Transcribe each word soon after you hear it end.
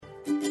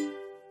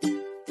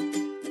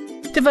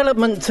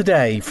Development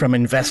today from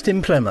Invest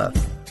in Plymouth.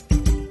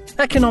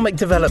 Economic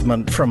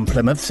development from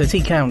Plymouth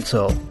City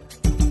Council.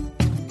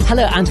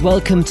 Hello and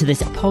welcome to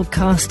this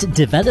podcast,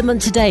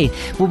 Development Today,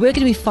 where we're going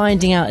to be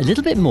finding out a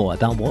little bit more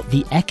about what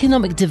the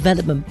Economic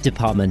Development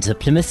Department of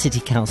Plymouth City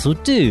Council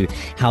do,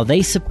 how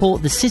they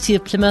support the City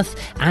of Plymouth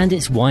and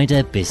its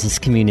wider business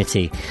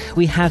community.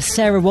 We have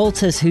Sarah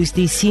Walters, who's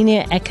the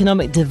Senior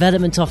Economic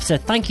Development Officer.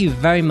 Thank you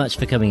very much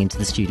for coming into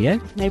the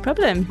studio. No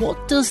problem.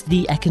 What does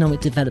the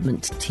Economic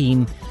Development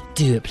team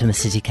do at Plymouth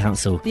City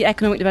Council? The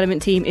Economic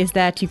Development team is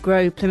there to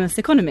grow Plymouth's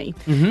economy.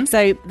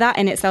 So that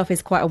in itself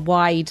is quite a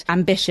wide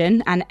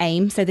ambition and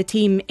aim. So the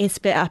team is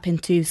split up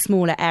into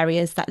smaller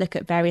areas that look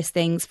at various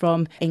things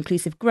from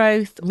inclusive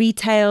growth,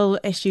 retail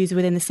issues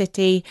within the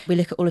city. We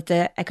look at all of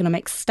the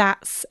economic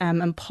stats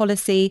and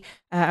policy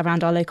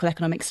around our local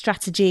economic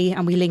strategy,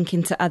 and we link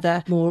into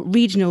other more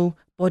regional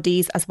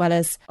bodies as well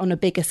as on a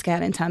bigger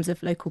scale in terms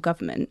of local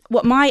government.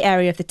 What my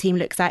area of the team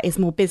looks at is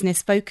more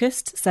business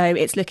focused. So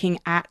it's looking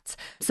at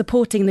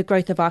supporting the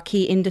growth of our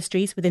key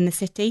industries within the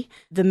city,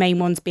 the main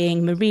ones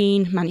being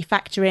marine,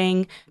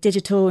 manufacturing,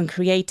 digital and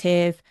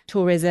creative,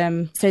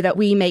 tourism, so that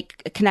we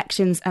make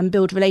connections and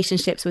build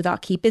relationships with our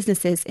key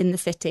businesses in the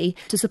city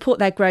to support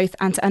their growth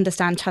and to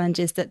understand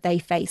challenges that they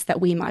face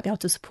that we might be able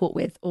to support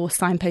with or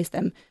signpost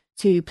them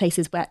to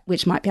places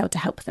which might be able to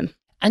help them.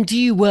 And do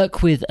you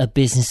work with a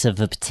business of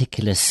a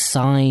particular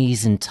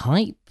size and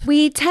type?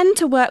 We tend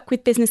to work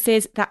with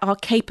businesses that are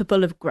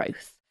capable of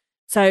growth.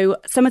 So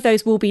some of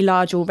those will be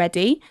large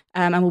already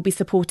and we'll be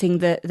supporting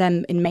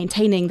them in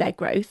maintaining their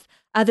growth.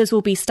 Others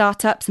will be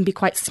startups and be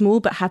quite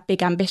small but have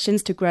big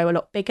ambitions to grow a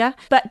lot bigger.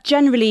 But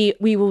generally,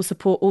 we will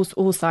support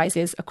all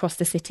sizes across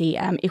the city.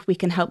 If we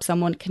can help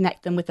someone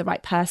connect them with the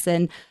right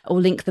person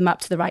or link them up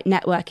to the right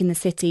network in the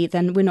city,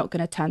 then we're not going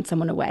to turn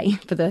someone away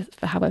for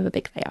however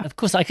big they are. Of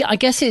course, I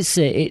guess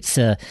it's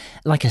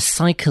like a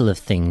cycle of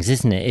things,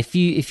 isn't it?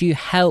 If you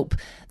help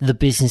the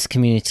business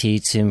community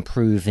to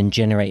improve and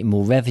generate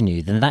more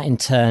revenue, then that in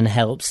turn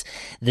helps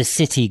the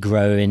city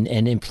grow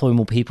and employ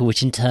more people,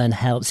 which in turn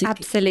helps.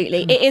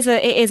 Absolutely.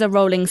 It is a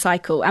rolling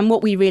cycle. And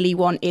what we really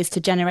want is to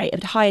generate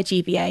a higher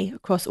GVA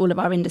across all of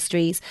our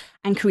industries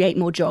and create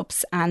more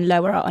jobs and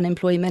lower our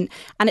unemployment.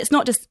 And it's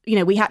not just,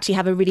 we actually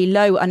have a really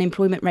low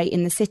unemployment rate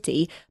in the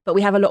city, but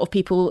we have a lot of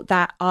people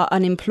that are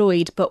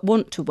unemployed but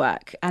want to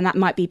work. And that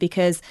might be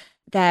because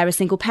they're a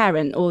single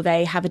parent or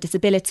they have a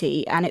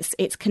disability, and it's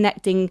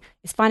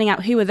finding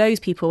out who are those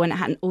people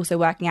and also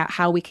working out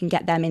how we can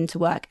get them into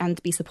work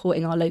and be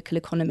supporting our local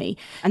economy.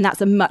 And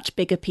that's a much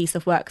bigger piece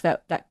of work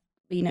that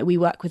we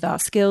work with our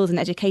skills and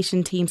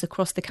education teams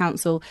across the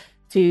council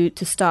to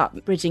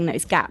start bridging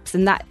those gaps.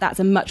 And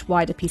that's a much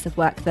wider piece of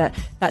work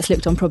that's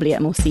looked on probably at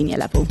a more senior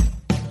level.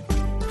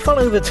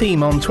 Follow the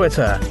team on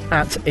Twitter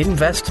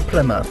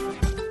 @InvestPlymouth.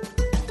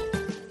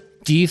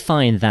 Do you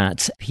find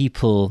that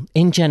people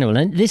in general,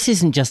 and this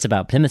isn't just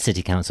about Plymouth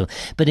City Council,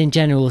 but in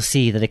general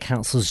see that a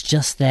council's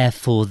just there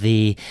for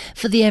the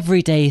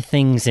everyday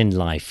things in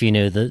life,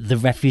 the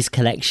refuse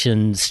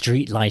collection,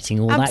 street lighting,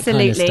 all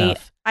Absolutely. That kind of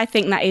stuff? I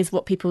think that is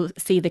what people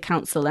see the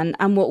council,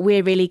 and what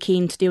we're really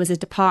keen to do as a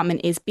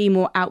department is be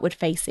more outward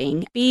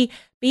facing, be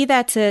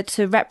there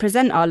to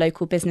represent our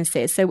local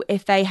businesses. So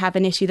if they have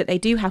an issue that they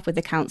do have with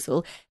the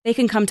council, they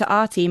can come to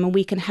our team and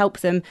we can help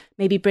them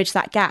maybe bridge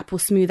that gap or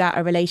smooth out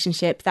a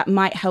relationship that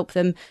might help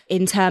them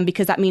in turn,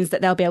 because that means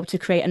that they'll be able to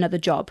create another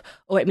job,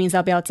 or it means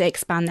they'll be able to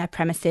expand their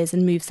premises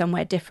and move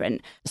somewhere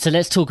different. So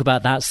let's talk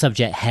about that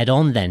subject head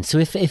on then. So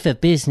if a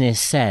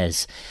business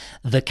says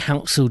the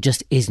council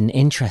just isn't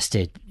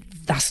interested,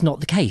 that's not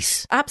the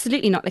case.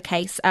 Absolutely not the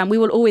case. We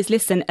will always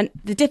listen. And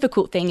the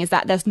difficult thing is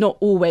that there's not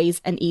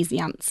always an easy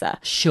answer.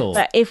 Sure.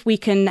 But if we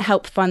can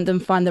help them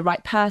find the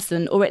right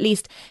person, or at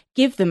least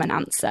give them an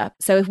answer.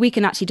 So if we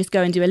can actually just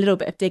go and do a little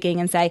bit of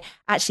digging and say,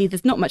 actually,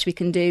 there's not much we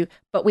can do,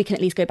 but we can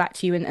at least go back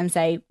to you and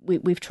say,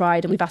 we've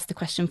tried and we've asked the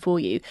question for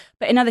you.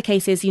 But in other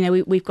cases,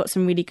 we've got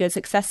some really good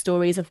success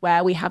stories of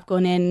where we have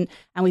gone in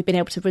and we've been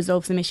able to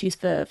resolve some issues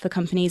for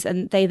companies.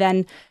 And they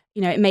then,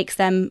 it makes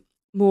them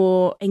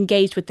more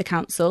engaged with the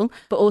council,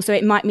 but also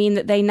it might mean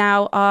that they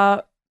now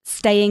are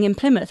staying in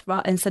Plymouth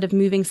instead of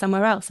moving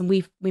somewhere else. And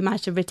we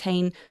managed to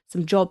retain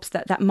some jobs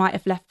that might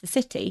have left the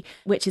city,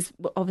 which is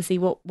obviously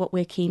what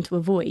we're keen to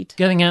avoid.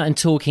 Going out and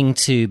talking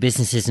to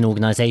businesses and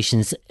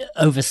organisations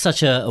over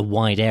such a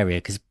wide area,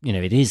 because,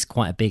 it is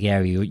quite a big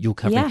area you're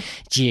covering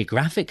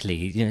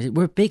geographically.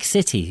 We're a big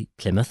city,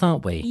 Plymouth,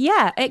 aren't we?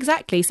 Yeah,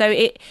 exactly. So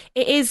it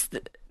is...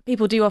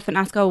 People do often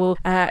ask, will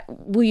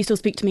you still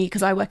speak to me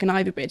because I work in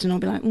Ivybridge? And I'll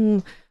be like,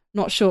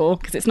 not sure,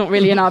 because it's not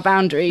really in our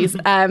boundaries.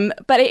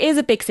 But it is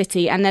a big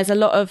city and there's a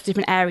lot of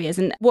different areas.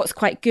 And what's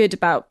quite good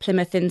about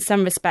Plymouth in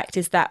some respect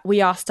is that we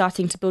are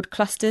starting to build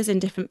clusters in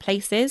different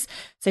places.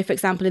 So, for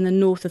example, in the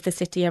north of the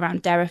city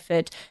around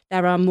Derriford,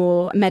 there are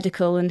more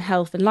medical and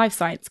health and life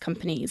science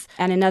companies.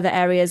 And in other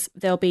areas,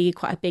 there'll be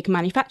quite a big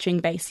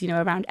manufacturing base,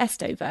 around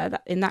Estover,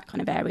 in that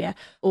kind of area.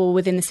 Or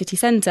within the city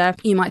centre,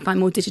 you might find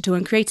more digital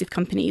and creative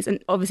companies.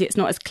 And obviously, it's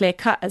not as clear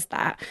cut as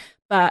that.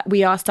 But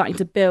we are starting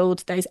to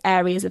build those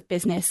areas of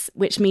business,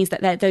 which means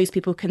that those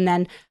people can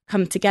then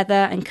come together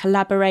and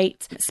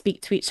collaborate,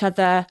 speak to each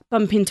other,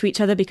 bump into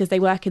each other because they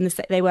work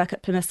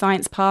at Plymouth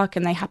Science Park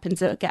and they happen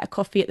to get a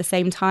coffee at the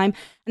same time.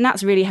 And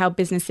that's really how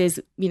businesses,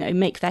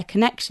 make their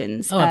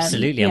connections. Oh,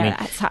 absolutely.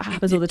 That's how it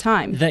happens all the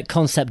time. That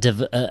concept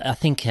of, I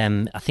think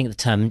the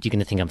term, you're going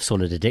to think I've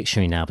swallowed a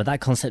dictionary now, but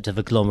that concept of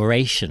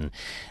agglomeration,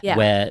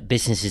 where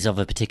businesses of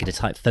a particular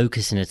type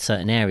focus in a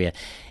certain area,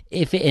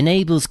 if it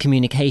enables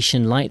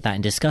communication like that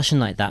and discussion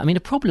like that,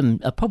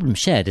 a problem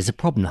shared is a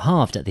problem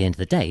halved at the end of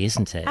the day,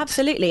 isn't it?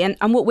 Absolutely.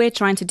 And what we're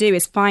trying to do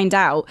is find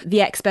out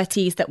the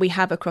expertise that we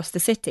have across the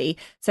city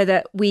so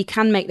that we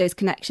can make those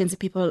connections if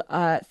people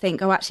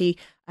think, oh, actually,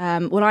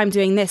 well, I'm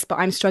doing this, but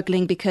I'm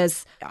struggling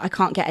because I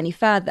can't get any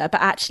further.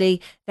 But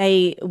actually,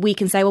 we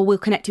can say, well, we'll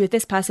connect you with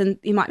this person.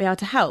 You might be able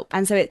to help.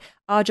 And so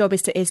our job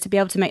is to be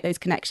able to make those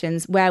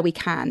connections where we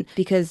can,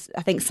 because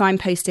I think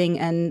signposting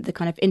and the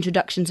kind of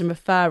introductions and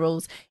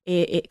referrals,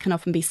 it can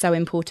often be so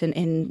important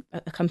in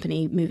a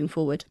company moving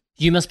forward.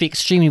 You must be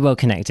extremely well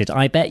connected.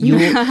 I bet your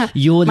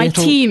My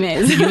team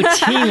is. Your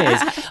team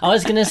is. I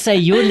was going to say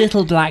your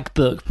little black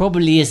book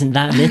probably isn't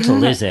that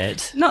little, is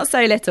it? Not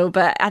so little,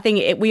 but I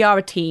think we are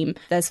a team.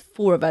 There's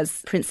 4 of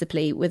us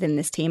principally within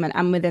this team,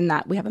 and within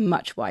that we have a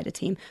much wider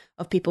team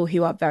of people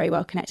who are very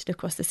well connected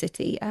across the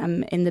city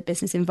in the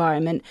business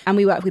environment. And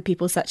we work with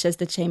people such as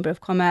the Chamber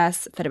of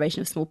Commerce,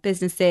 Federation of Small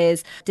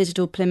Businesses,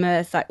 Digital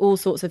Plymouth, like all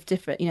sorts of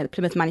different, the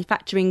Plymouth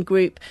Manufacturing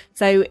Group.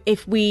 So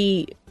if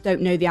we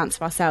don't know the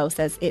answer ourselves,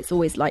 it's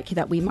always likely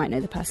that we might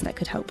know the person that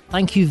could help.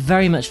 Thank you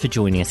very much for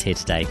joining us here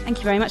today. Thank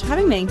you very much for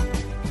having me.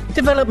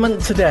 Development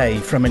today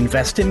from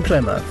Invest in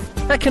Plymouth.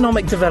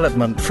 Economic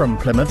development from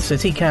Plymouth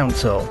City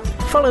Council.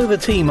 Follow the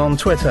team on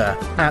Twitter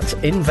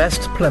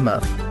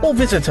 @InvestPlymouth or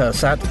visit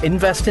us at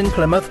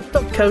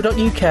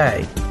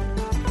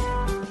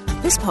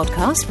investinplymouth.co.uk. This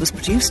podcast was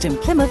produced in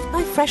Plymouth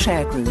by Fresh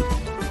Air Group.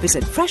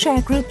 Visit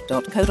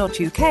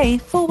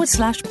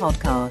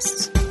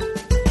freshairgroup.co.uk/podcasts.